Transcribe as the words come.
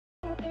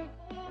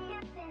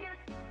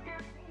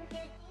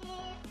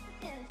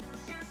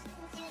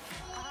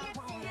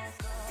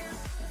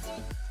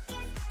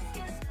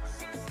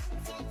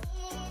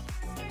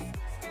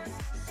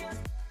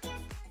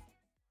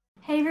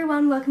Hey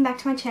everyone, welcome back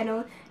to my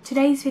channel.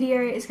 Today's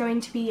video is going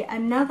to be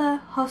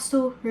another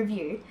hostel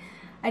review.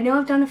 I know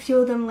I've done a few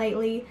of them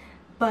lately,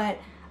 but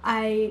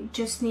I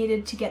just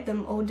needed to get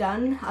them all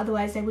done,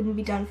 otherwise they wouldn't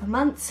be done for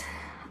months.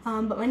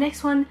 But my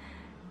next one,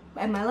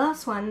 and my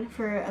last one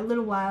for a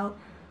little while,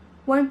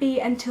 won't be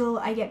until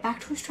I get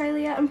back to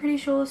Australia, I'm pretty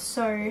sure,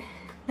 so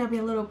there'll be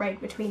a little break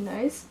between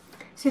those.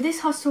 So this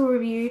hostel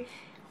review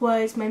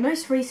was my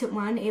most recent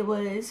one. It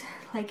was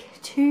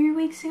like 2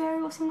 weeks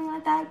ago or something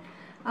like that.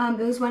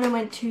 It was when I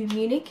went to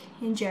Munich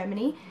in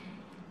Germany,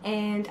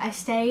 and I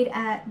stayed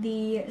at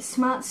the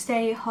Smart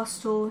Stay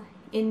hostel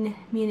in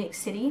Munich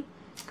city.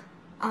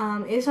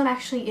 It's not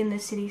actually in the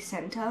city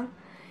centre.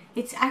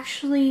 It's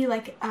actually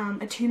like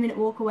a 2-minute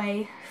walk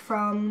away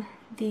from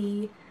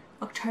the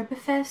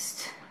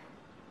Oktoberfest,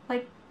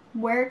 like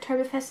where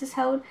Oktoberfest is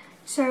held.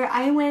 So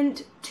I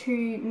went to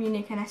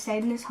Munich and I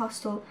stayed in this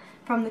hostel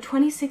from the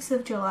 26th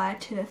of July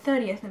to the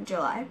 30th of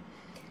July.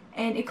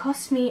 And it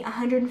cost me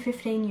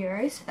 115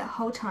 euros for that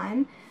whole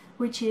time,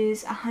 which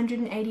is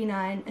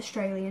 189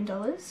 Australian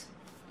dollars.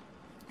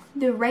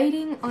 The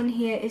rating on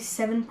here is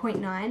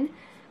 7.9,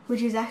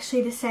 which is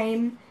actually the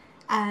same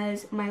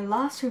as my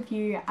last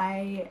review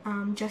I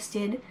just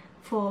did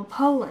for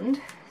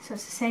Poland, so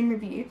it's the same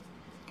review.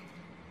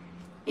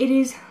 It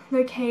is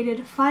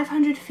located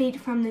 500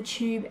 feet from the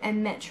tube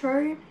and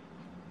metro,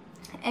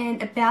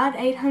 and about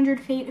 800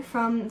 feet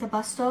from the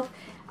bus stop.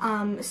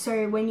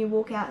 So when you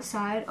walk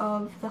outside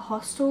of the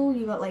hostel,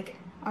 you got like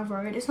a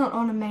road. It's not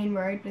on a main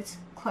road, but it's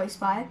close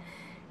by.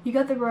 You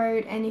got the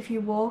road, and if you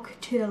walk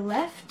to the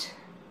left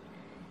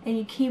and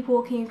you keep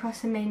walking across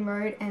the main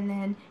road, and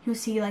then you'll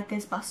see like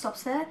there's bus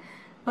stops there.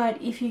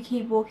 But if you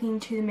keep walking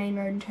to the main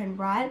road and turn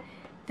right,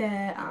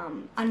 the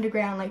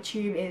underground like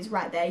tube is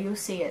right there. You'll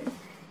see it.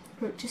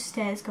 Just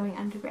stairs going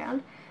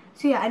underground.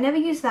 So yeah, I never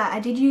used that.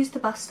 I did use the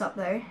bus stop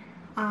though.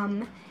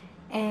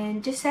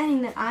 And just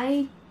saying that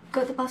I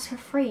got the bus for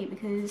free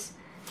because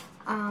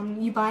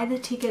you buy the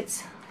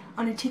tickets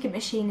on a ticket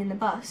machine in the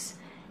bus,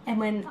 and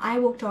when I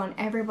walked on,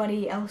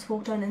 everybody else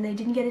walked on and they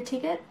didn't get a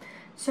ticket.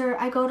 So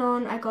I got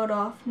on, I got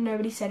off,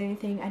 nobody said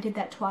anything. I did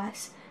that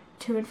twice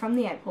to and from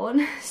the airport.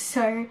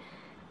 So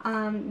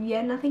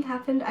yeah, nothing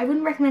happened. I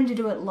wouldn't recommend to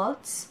do it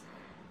lots,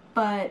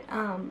 but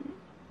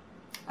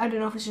I don't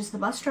know if it's just the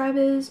bus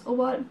drivers or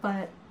what,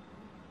 but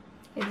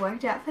it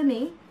worked out for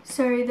me.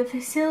 So the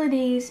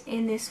facilities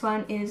in this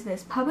one is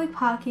there's public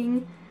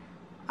parking.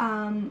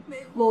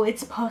 Well,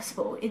 it's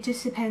possible. It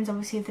just depends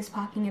obviously if there's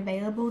parking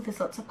available. There's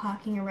lots of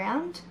parking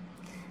around.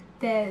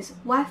 There's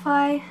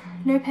Wi-Fi,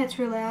 no pets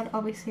are allowed,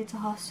 obviously it's a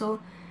hostel.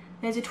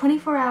 There's a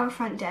 24-hour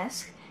front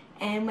desk,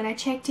 and when I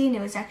checked in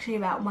it was actually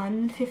about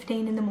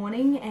 1:15 in the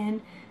morning,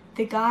 and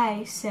the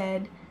guy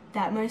said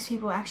that most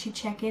people actually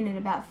check in at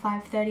about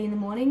 5:30 in the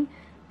morning,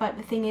 but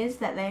the thing is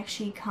that they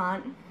actually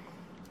can't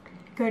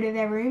go to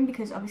their room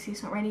because obviously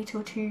it's not ready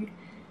till 2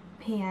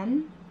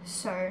 PM.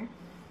 So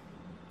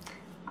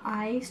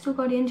I still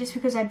got in just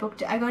because I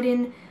booked it. I got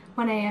in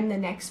 1 AM the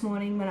next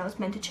morning when I was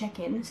meant to check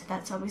in, so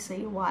that's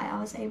obviously why I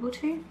was able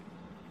to.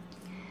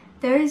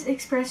 There is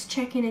express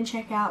check-in and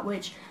check-out,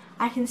 which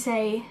I can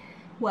say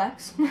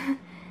works.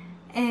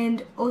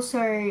 And also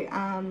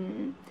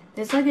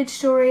there's luggage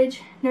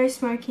storage, no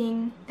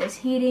smoking, there's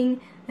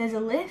heating, there's a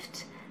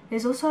lift,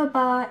 there's also a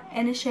bar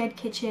and a shared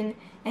kitchen,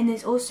 and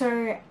there's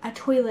also a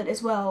toilet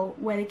as well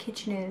where the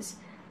kitchen is.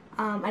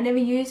 I never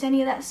used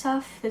any of that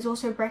stuff. There's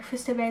also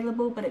breakfast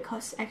available, but it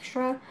costs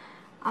extra.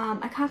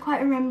 I can't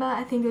quite remember.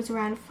 I think it was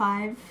around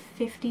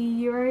 5.50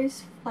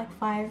 euros, like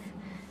 5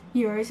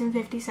 euros and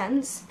 50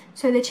 cents.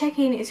 So the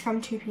check-in is from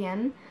 2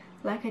 PM,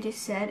 like I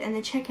just said, and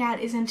the check-out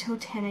is until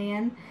 10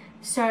 AM.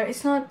 So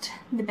it's not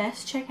the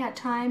best check-out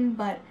time,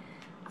 but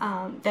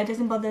that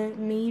doesn't bother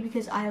me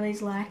because I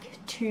always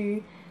like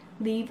to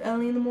leave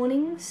early in the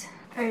mornings.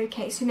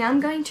 Okay, so now I'm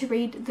going to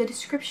read the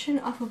description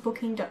off of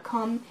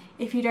booking.com.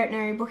 If you don't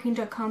know,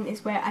 booking.com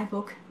is where I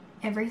book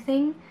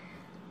everything.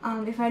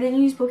 If I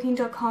don't use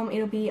booking.com,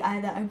 it'll be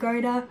either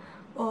Agoda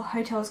or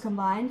Hotels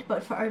combined,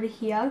 but for over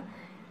here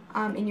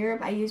in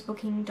Europe, I use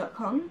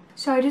booking.com.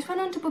 So I just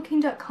went on to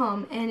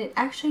booking.com, and it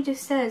actually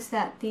just says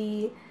that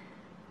the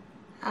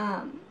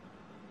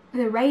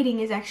rating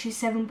is actually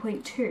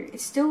 7.2.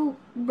 It's still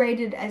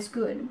rated as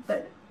good,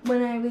 but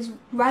when I was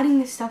writing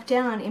this stuff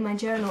down in my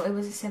journal, it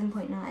was a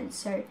 7.9,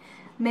 so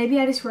maybe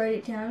I just wrote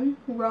it down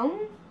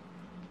wrong.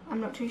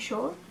 I'm not too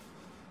sure.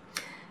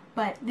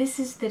 But this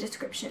is the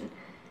description.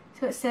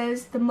 So it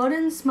says, the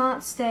modern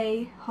Smart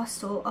Stay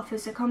hostel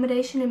offers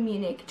accommodation in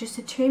Munich, just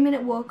a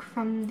 2-minute walk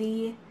from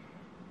the...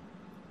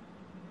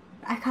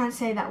 I can't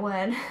say that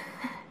word.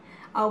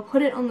 I'll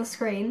put it on the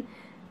screen,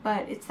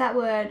 but it's that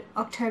word,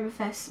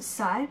 Oktoberfest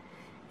site,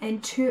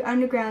 and 2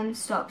 underground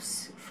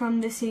stops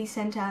from the city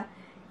centre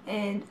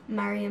and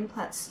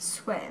Marienplatz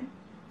Square.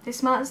 The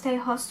Smart Stay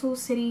Hostel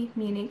City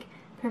Munich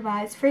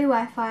provides free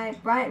Wi-Fi,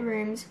 bright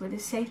rooms with a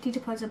safety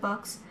deposit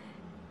box,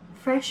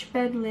 fresh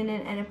bed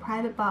linen and a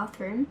private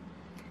bathroom.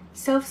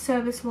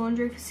 Self-service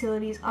laundry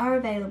facilities are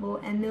available,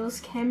 and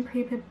meals can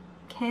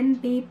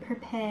be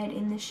prepared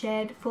in the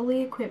shared,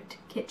 fully equipped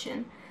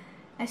kitchen.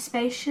 A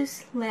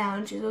spacious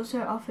lounge is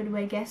also offered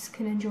where guests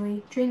can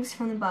enjoy drinks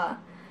from the bar.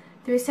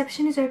 The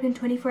reception is open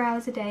 24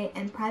 hours a day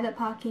and private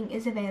parking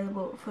is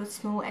available for a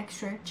small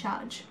extra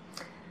charge.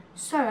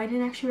 So I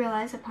didn't actually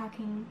realise that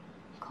parking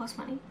costs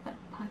money, but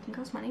parking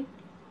costs money.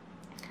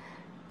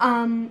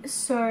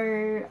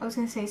 So I was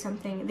going to say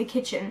something. The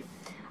kitchen.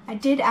 I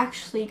did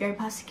actually go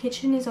past the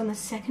kitchen. It's on the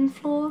 2nd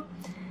floor.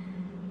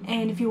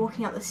 And if you're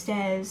walking up the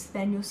stairs,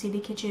 then you'll see the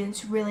kitchen.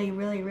 It's really,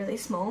 really, really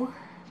small.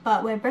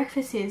 But where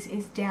breakfast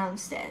is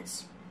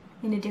downstairs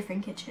in a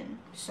different kitchen.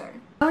 So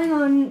going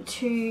on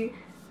to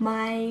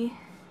my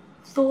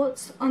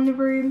thoughts on the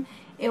room.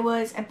 It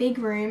was a big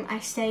room. I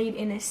stayed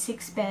in a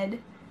 6-bed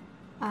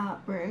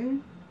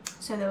room.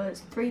 So there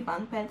was 3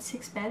 bunk beds,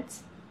 6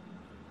 beds.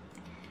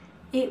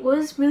 It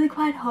was really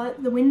quite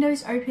hot. The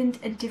windows opened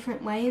a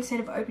different way.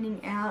 Instead of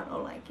opening out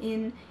or like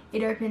in,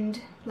 it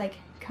opened like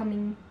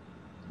coming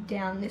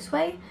down this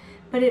way,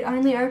 but it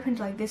only opened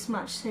like this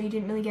much, so you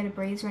didn't really get a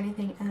breeze or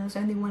anything, and there was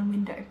only 1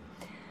 window.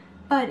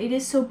 But it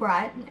is still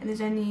bright, and there's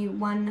only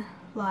 1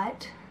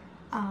 light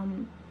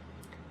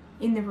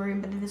in the room,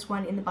 but there's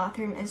 1 in the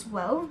bathroom as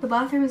well. The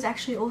bathroom is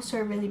actually also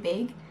really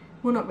big.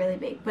 Well, not really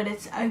big, but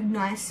it's a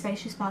nice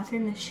spacious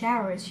bathroom. The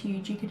shower is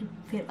huge. You could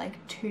fit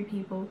like 2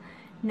 people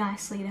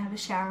nicely to have a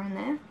shower in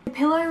there. The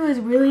pillow was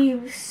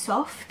really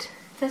soft,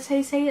 if that's how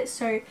you say it,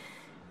 so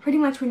pretty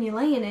much when you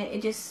lay in it,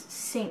 it just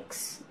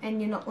sinks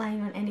and you're not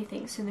laying on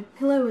anything. So the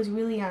pillow was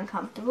really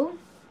uncomfortable.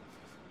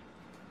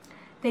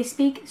 They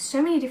speak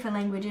so many different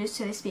languages.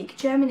 So they speak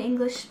German,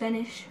 English,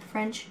 Spanish,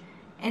 French,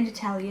 and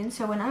Italian.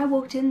 So when I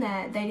walked in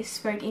there, they just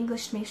spoke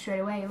English to me straight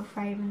away, or if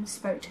I even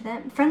spoke to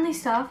them. Friendly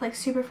staff, like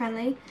super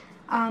friendly.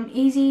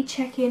 Easy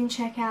check-in,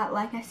 check-out,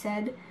 like I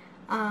said.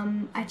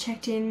 I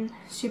checked in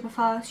super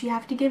fast. You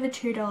have to give a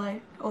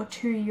 $2 or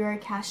 €2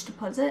 cash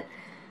deposit.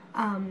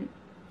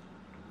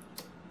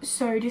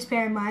 So just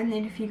bear in mind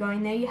that if you're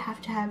going there, you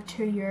have to have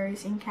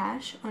 €2 in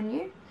cash on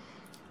you.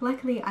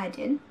 Luckily I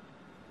did.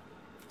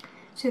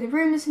 So the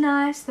room is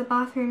nice, the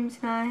bathroom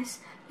is nice.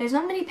 There's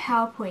not many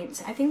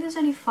PowerPoints. I think there's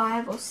only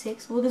 5 or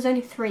 6. Well, there's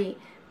only 3,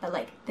 but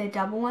like they're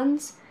double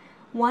ones.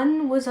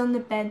 1 was on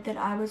the bed that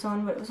I was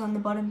on, but it was on the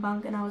bottom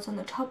bunk and I was on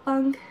the top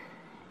bunk.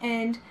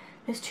 And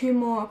there's 2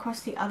 more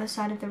across the other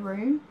side of the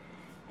room.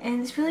 And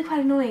it's really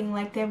quite annoying.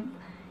 Like it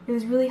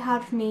was really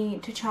hard for me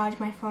to charge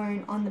my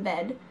phone on the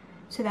bed.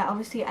 So that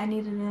obviously I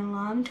needed an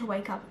alarm to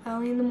wake up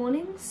early in the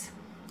mornings.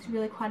 It's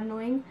really quite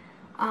annoying.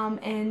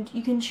 And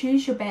you can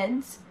choose your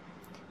beds,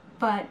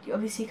 but you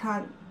obviously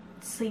can't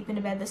sleep in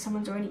a bed that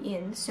someone's already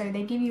in. So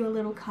they give you a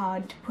little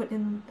card to put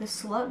in the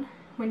slot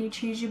when you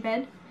choose your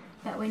bed.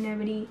 That way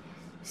nobody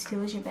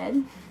steals your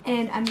bed.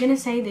 And I'm going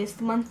to say this,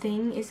 the one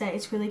thing is that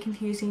it's really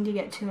confusing to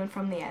get to and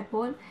from the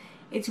airport.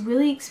 It's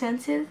really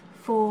expensive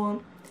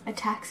for a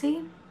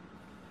taxi,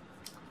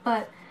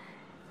 but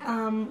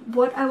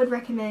what I would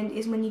recommend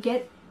is when you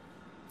get,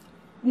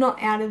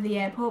 not out of the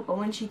airport, but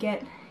once you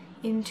get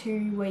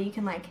into where you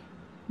can like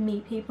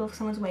meet people if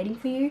someone's waiting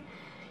for you,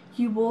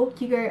 you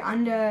go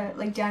under,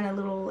 like down a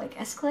little like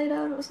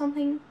escalator or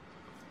something.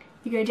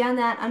 You go down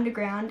that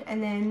underground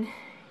and then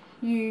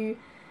you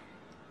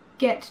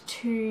get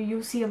to,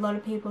 you'll see a lot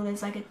of people.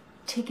 There's like a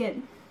ticket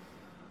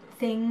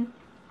thing,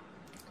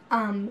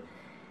 and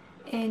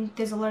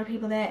there's a lot of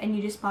people there, and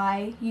you just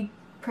you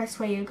press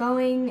where you're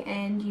going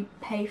and you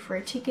pay for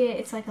a ticket.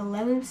 It's like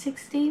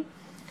 €11.60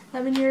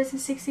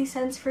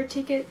 for a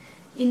ticket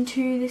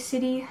into the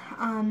city.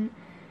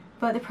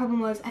 But the problem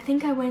was, I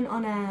think I went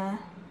on I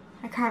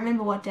can't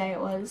remember what day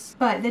it was,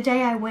 but the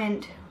day I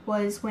went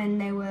was when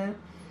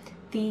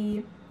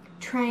the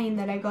train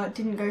that I got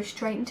didn't go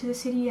straight into the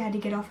city. You had to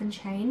get off and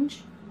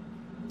change.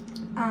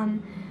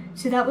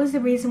 So that was the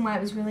reason why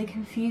it was really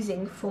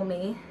confusing for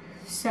me.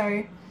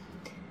 So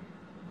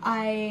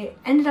I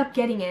ended up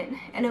getting it,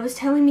 and it was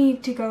telling me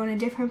to go on a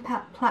different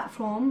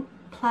platform,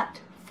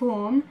 but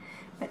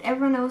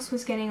everyone else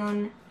was getting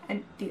on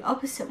the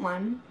opposite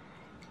one,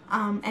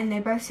 and they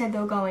both said they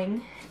were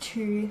going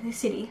to the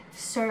city.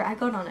 So I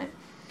got on it,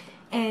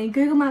 and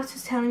Google Maps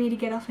was telling me to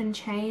get off and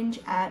change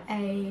at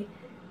a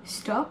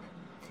stop,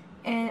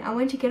 and I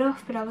went to get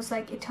off, but I was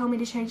like, it told me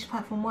to change to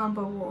platform 1,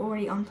 but we're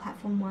already on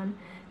platform 1.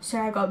 So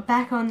I got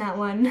back on that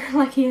one.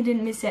 Lucky I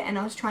didn't miss it, and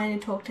I was trying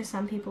to talk to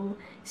some people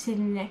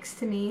sitting next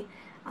to me.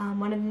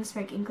 One of them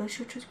spoke English,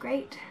 which was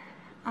great.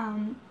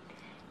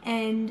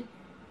 And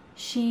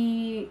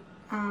she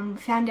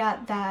found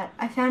out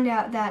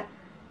that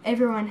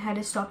everyone had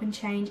to stop and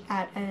change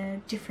at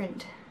a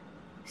different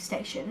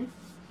station.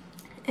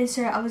 And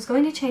so I was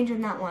going to change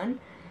on that one,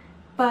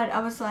 but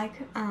I was like,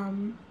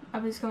 I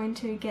was going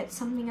to get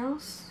something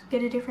else,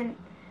 get a different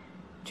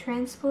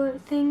transport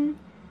thing.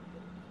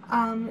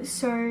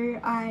 So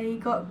I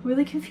got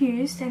really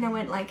confused, and I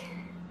went like,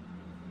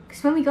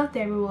 because when we got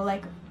there we were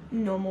like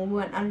normal, we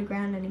weren't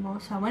underground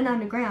anymore. So I went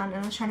underground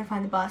and I was trying to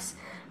find the bus,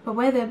 but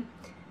where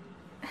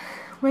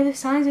the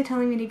signs are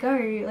telling me to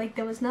go, like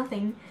there was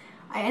nothing.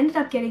 I ended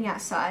up getting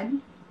outside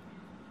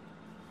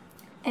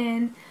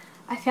and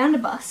I found a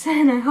bus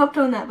and I hopped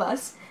on that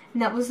bus,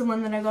 and that was the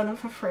one that I got on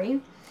for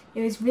free.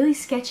 It was really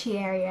sketchy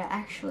area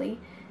actually.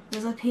 There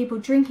was like people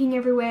drinking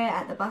everywhere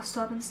at the bus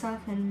stop and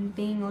stuff, and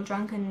being all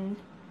drunk and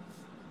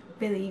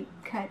really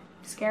kind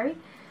of scary.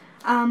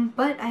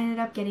 But I ended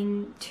up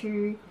getting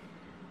to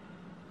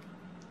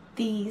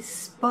the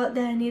spot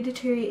that I needed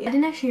to. I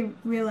didn't actually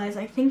realise,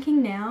 like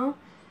thinking now,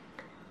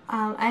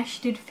 I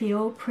actually did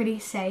feel pretty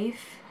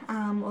safe,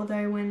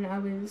 although when I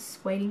was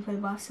waiting for the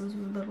bus it was a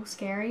little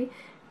scary,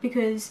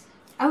 because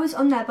I was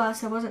on that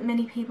bus, there wasn't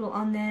many people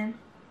on there,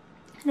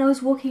 and I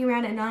was walking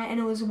around at night and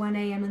it was 1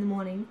 AM in the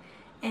morning,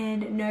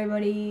 and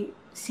nobody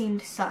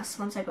seemed sus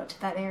once I got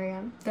to that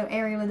area. The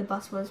area where the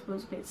bus was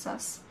a bit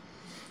sus.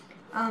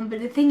 But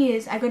the thing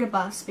is, I got a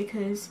bus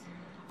because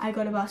I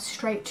got a bus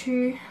straight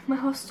to my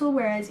hostel,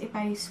 whereas if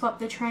I swapped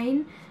the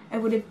train, I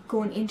would have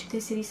gone into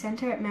the city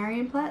centre at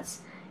Marienplatz,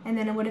 and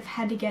then I would have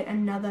had to get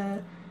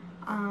another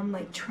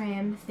like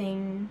tram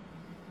thing,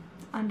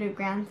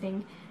 underground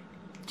thing,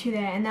 to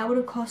there, and that would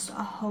have cost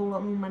a whole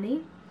lot more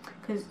money,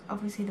 because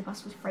obviously the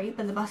bus was free,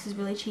 but the bus is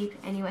really cheap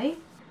anyway.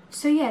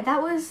 So yeah,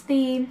 that was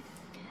the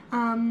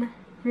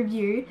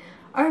review.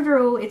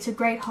 Overall, it's a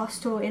great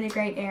hostel in a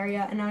great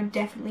area, and I would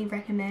definitely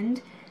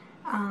recommend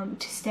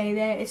to stay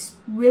there. It's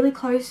really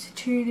close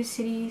to the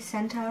city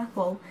centre.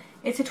 Well,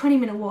 it's a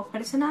 20-minute walk,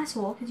 but it's a nice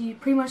walk. You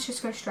pretty much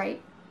just go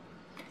straight.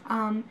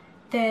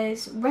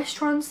 There's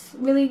restaurants,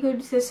 really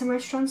good. There's some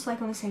restaurants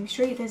like on the same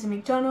street. There's a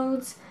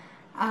McDonald's.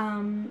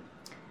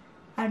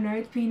 I don't know,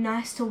 it'd be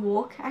nice to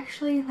walk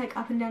actually, like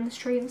up and down the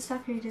street and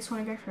stuff if you just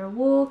want to go for a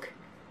walk.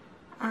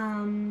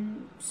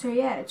 So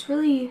yeah, it's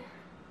really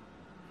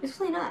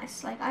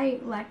nice. Like, I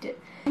liked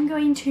it. I'm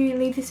going to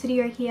leave this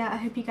video here. I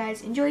hope you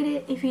guys enjoyed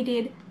it. If you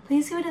did,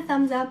 please give it a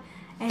thumbs up,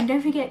 and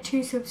don't forget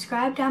to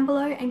subscribe down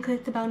below and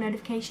click the bell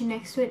notification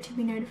next to it to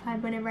be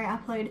notified whenever I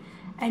upload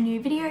a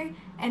new video,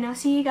 and I'll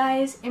see you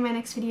guys in my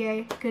next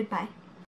video. Goodbye.